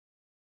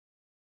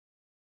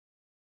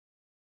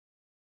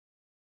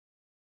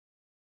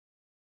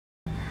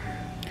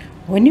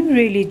when you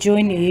really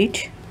join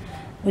it,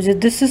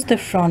 this is the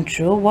front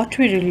row. What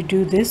we really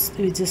do this,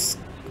 we just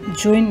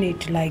join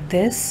it like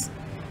this,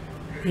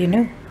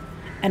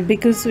 and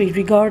because we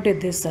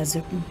regarded this as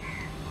a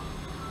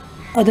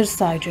other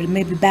side or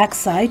maybe back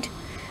side,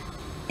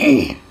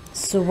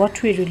 so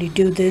what we really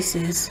do this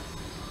is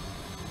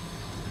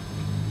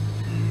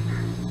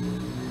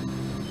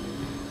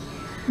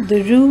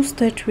the rows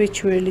that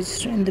which really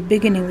in the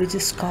beginning we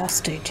just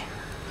cast it.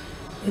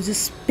 We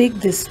just pick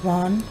this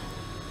one,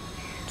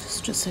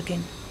 just a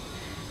second.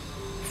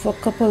 For a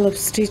couple of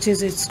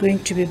stitches it's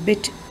going to be a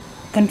bit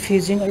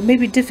confusing or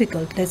maybe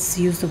difficult. Let's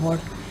use the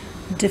word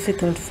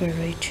difficult for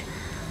it.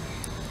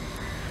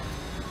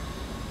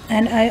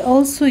 And I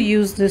also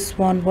use this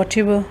one,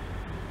 whatever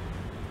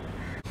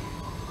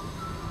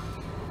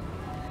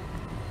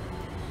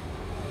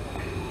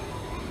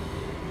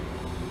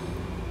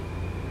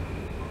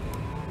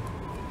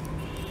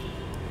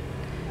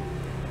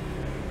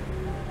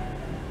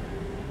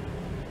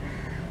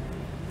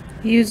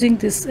using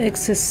this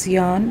excess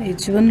yarn.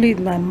 It's only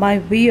my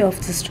way of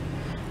just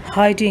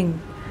hiding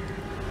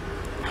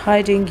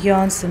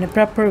yarns in a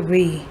proper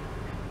way,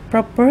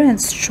 proper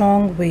and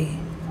strong way,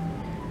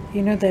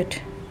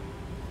 that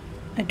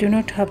I do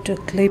not have to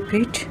clip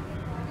it.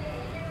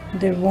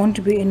 There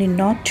won't be any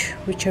knot,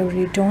 which I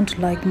really don't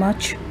like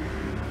much.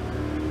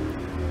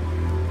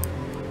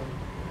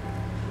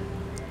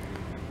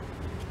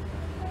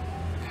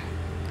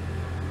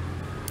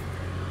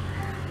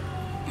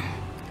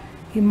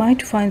 You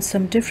might find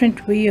some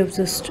different way of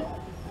just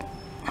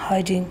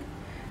hiding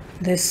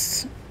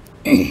this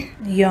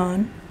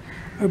yarn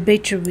or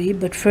better way,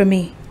 but for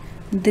me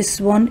this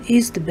one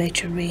is the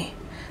better way.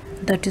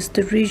 That is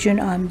the reason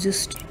I'm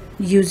just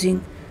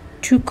using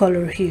two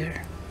color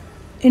here.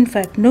 In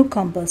fact, no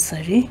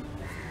compulsory,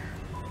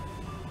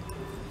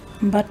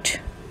 but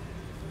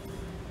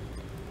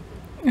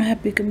I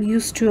have become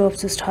used to of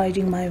just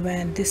hiding my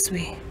yarn this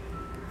way.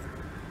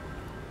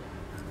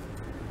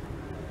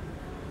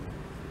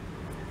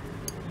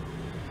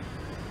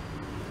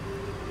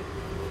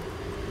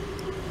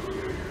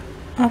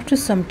 After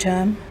some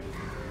time,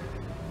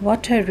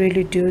 what I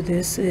really do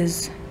this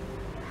is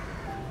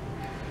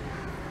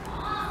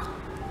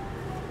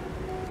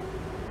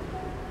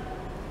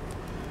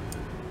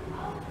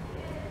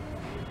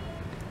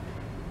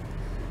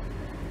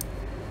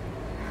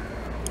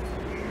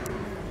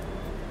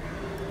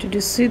did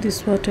you see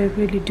this? What I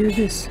really do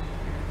this?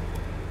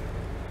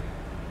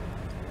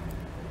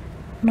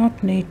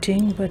 Not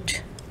knitting,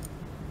 but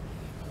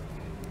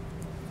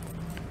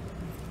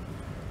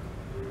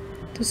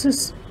this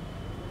is,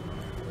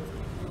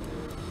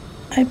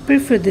 I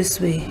prefer this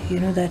way,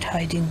 that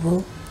hiding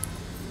wool.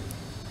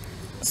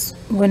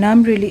 When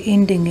I'm really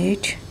ending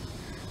it,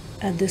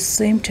 at the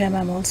same time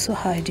I'm also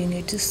hiding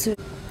it.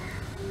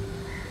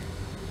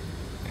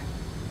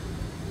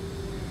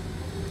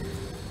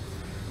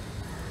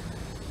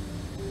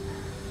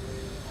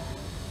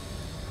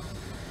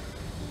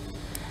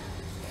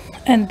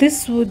 And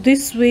this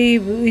way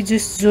we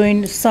just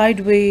join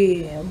side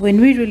way.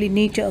 When we really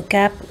knit a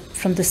cap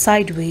from the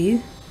side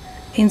way,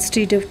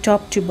 instead of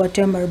top to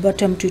bottom or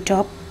bottom to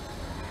top,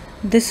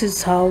 this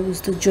is how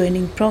is the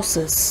joining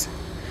process.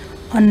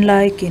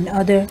 Unlike in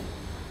other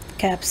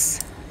caps,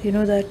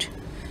 that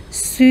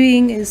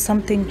sewing is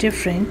something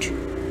different,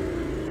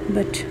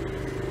 but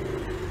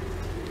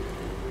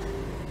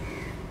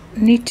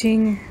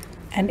knitting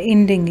and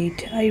ending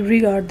it, I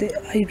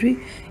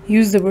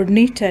use the word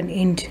knit and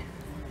end.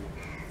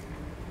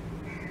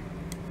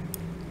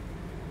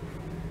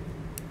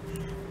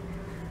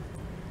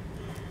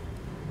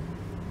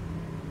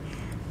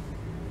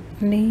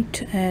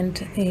 Knit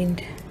and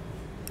end.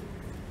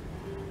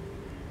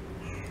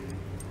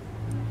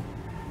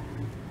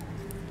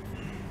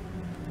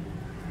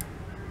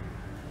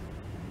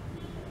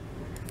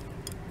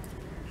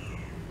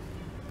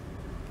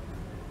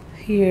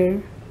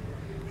 Here,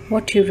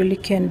 what you really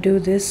can do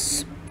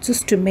this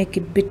just to make it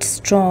a bit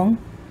strong.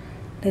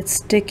 Let's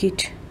take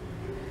it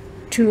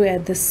two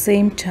at the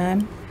same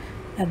time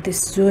at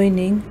this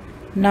joining.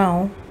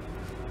 Now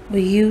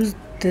we use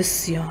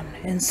this yarn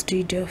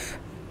instead of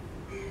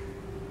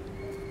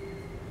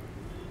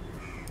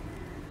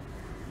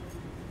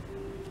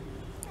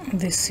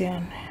this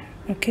yarn.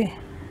 Okay,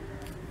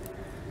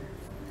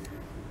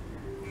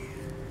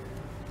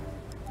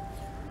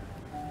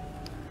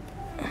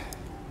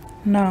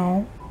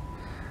 now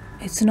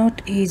it's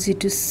not easy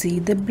to see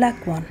the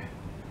black one.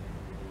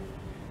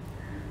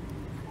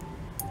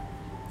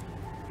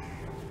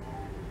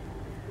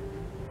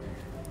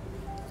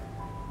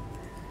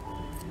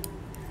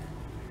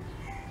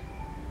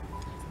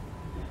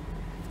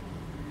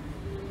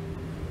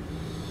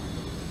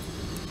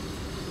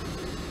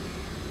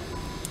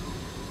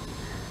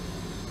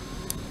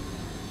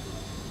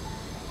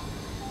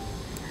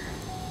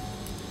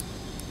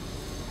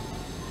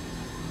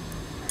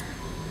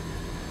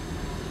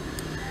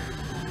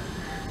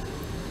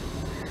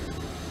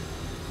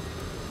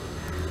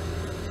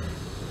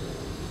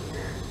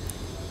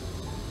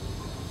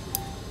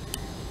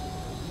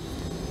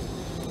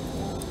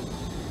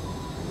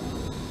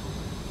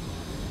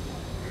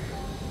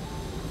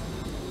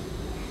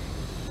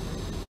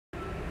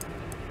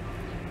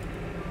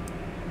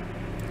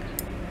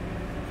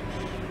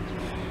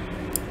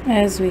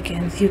 As you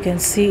can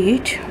see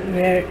it,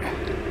 we're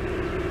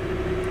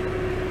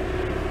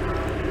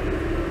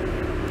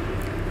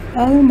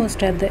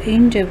almost at the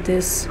end of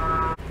this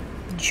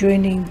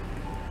joining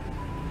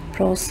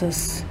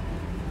process.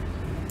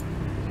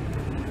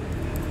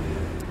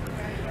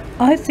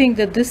 I think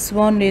that this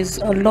one is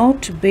a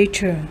lot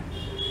better,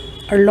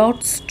 a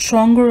lot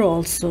stronger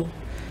also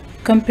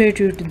compared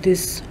to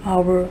this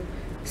our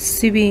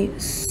sewing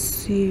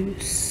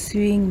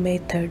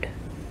method.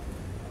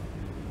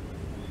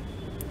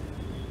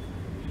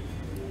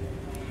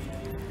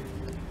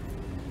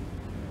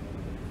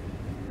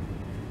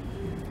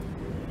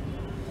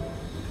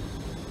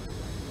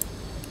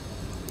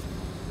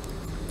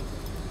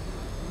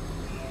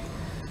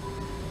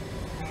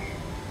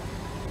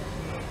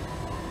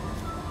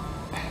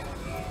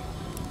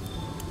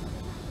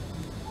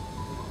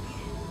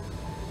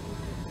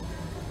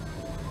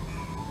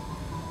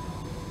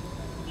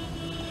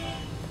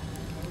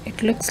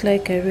 It looks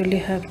like I really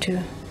have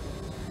to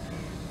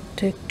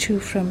take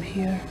two from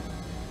here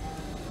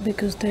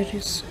because there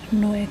is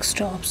no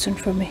extra option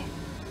for me.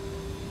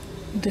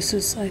 This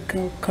is I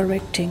call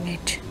correcting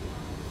it.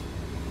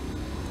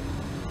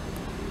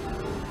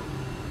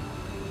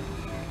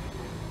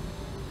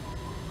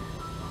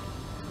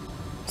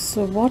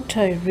 So what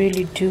I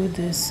really do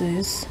this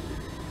is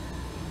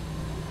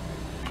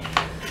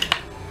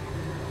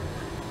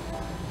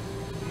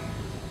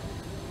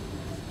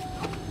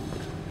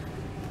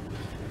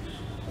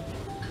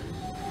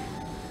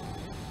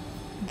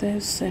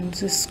this and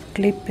just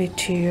clip it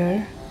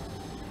here.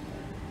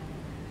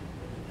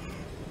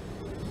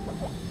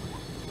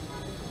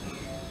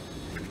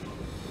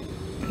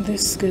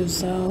 This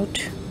goes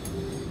out.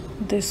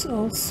 This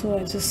also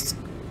I just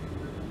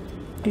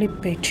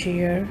clip it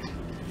here.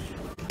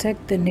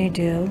 Take the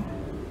needle,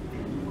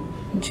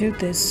 do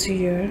this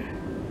here.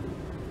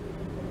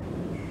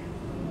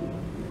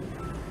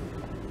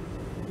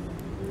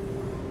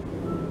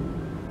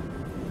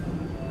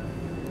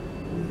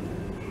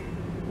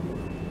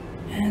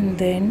 And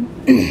then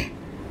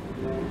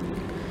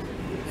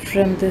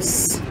from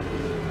this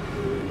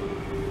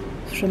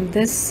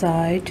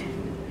side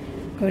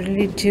we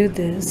really do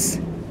this.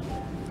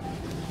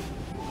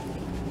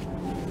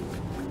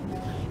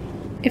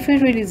 If I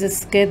really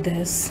just get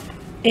this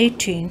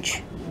 8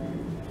 inch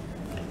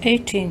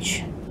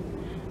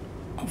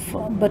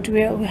but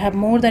we have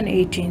more than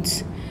 8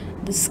 inch.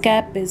 This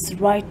cap is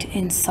right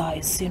in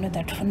size, you know,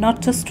 that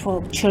not just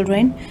for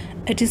children,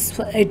 it is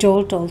for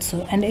adult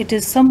also, and it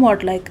is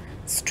somewhat like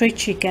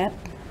stretchy cap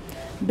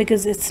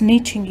because it's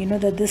knitting, you know,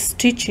 that this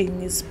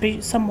stitching is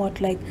somewhat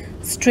like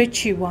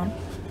stretchy one,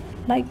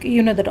 like,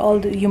 you know, that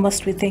you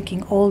must be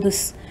thinking all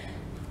this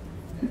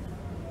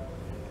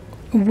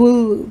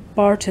wool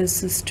part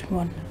is just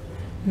one.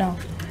 Now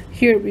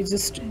here we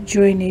just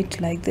join it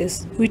like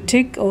this. We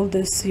take all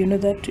this, you know,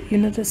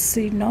 the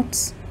see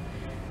knots,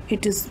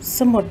 it is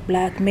somewhat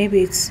black,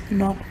 maybe it's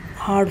not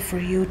hard for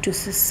you to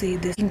see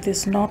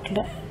this not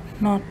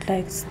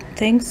like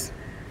things.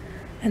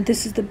 And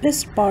this is the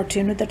best part,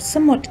 you know, that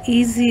somewhat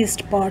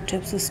easiest part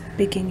of just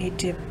picking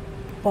it up,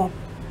 pop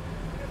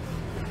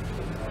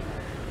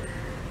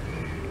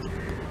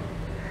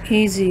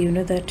easy, you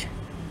know, that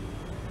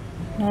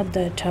not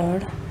that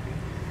hard.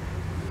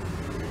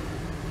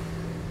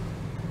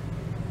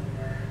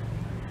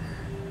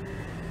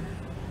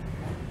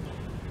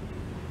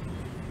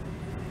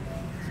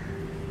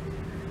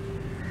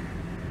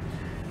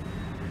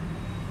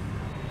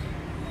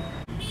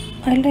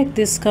 I like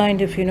this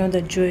kind of, you know,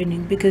 the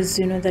joining because,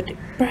 you know, that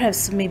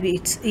perhaps maybe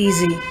it's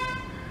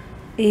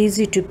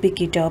easy to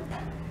pick it up.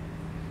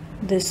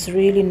 This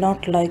really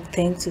not like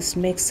things, just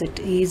makes it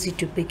easy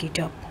to pick it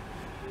up.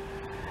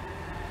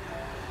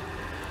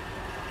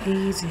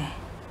 Easy.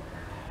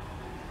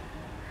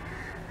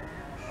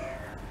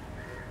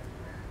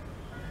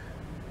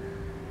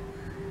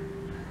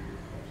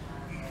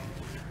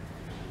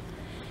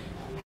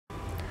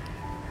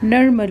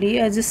 Normally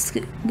I just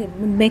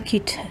make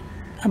it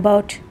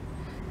about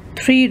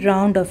 3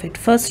 round of it,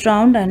 first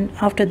round, and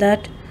after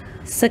that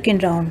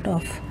second round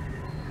of,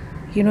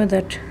 you know,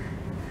 that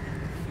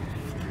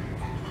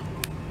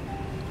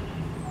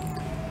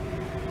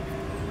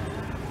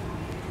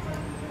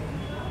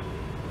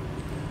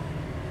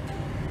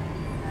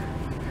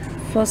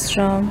first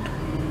round,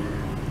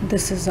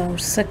 this is our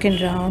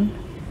second round,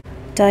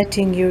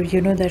 tightening your,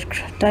 you know, that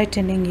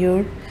tightening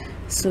your,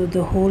 so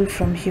the hole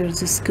from here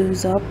just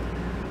goes up.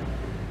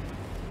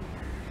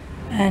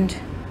 And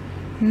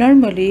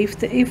normally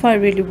if I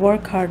really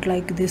work hard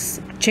like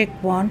this check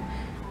one,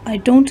 I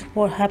don't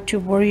have to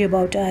worry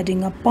about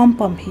adding a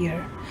pom-pom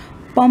here.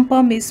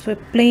 Pom-pom is for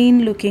plain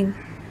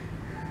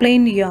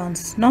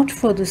yarns, not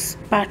for this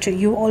pattern.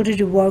 You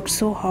already worked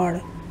so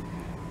hard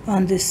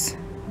on this,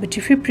 but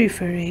if you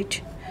prefer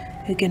it,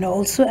 you can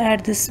also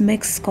add this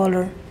mixed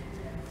color,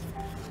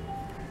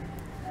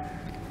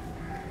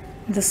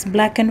 this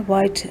black and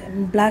white,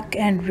 black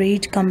and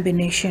red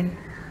combination.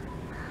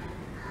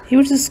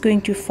 You're just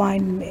going to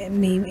find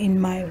me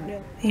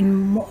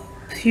in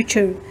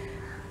future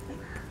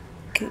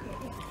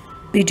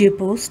video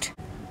post.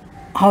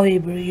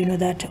 However, you know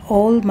that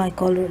all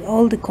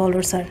the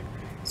colors are.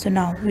 So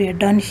now we are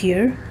done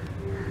here.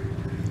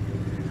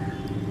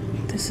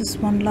 This is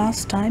one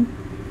last time.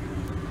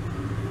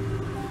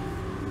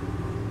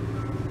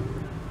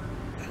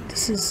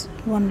 This is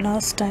one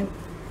last time,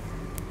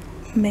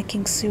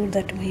 making sure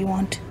that we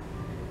want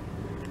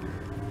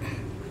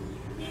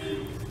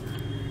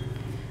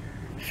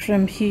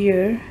from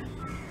here.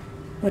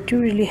 But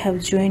you really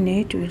have joined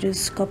it. We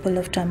just couple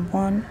of times.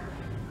 1,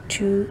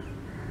 2,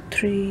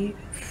 3,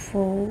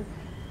 4,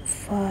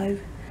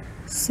 5,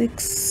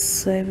 6,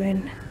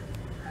 7,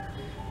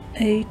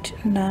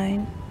 8,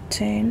 9,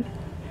 10,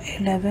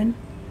 11,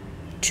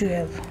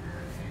 12.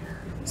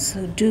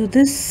 So do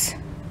this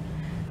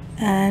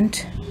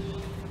and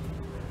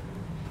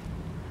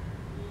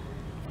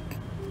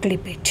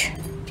clip it.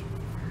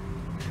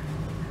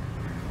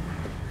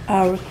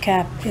 Our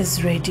cap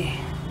is ready.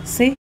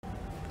 See,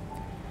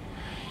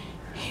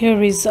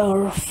 here is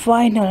our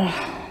final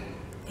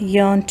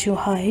yarn to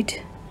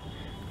hide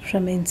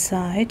from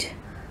inside.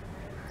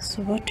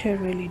 So what I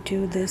really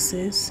do this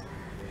is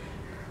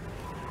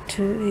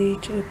to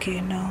it.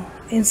 Okay, now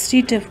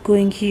instead of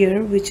going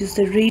here, which is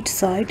the red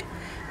side,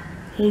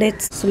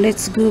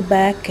 let's go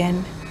back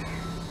and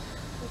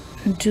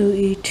do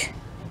it.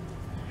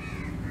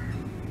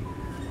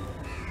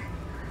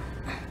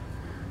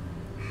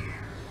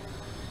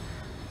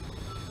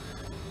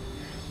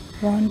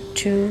 One,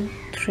 2,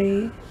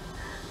 3,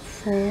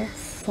 4,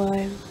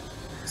 5,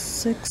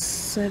 6,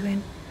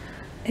 7,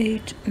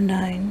 8,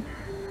 9,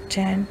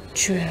 10,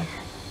 12.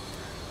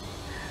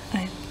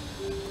 I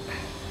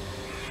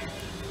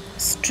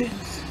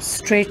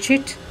stretch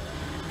it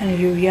and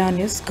your yarn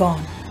is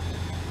gone.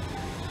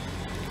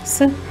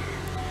 So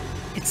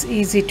it's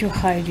easy to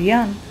hide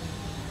yarn.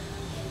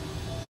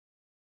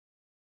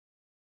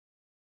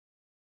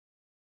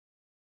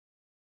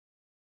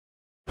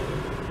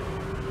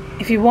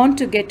 If you want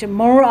to get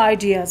more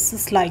ideas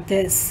just like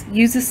this,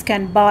 users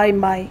can buy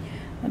my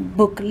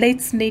book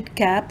Let's Knit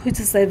Cap, which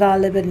is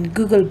available in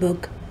Google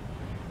Book.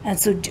 And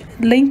so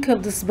link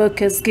of this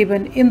book is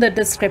given in the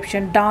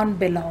description down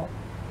below.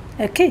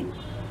 Okay.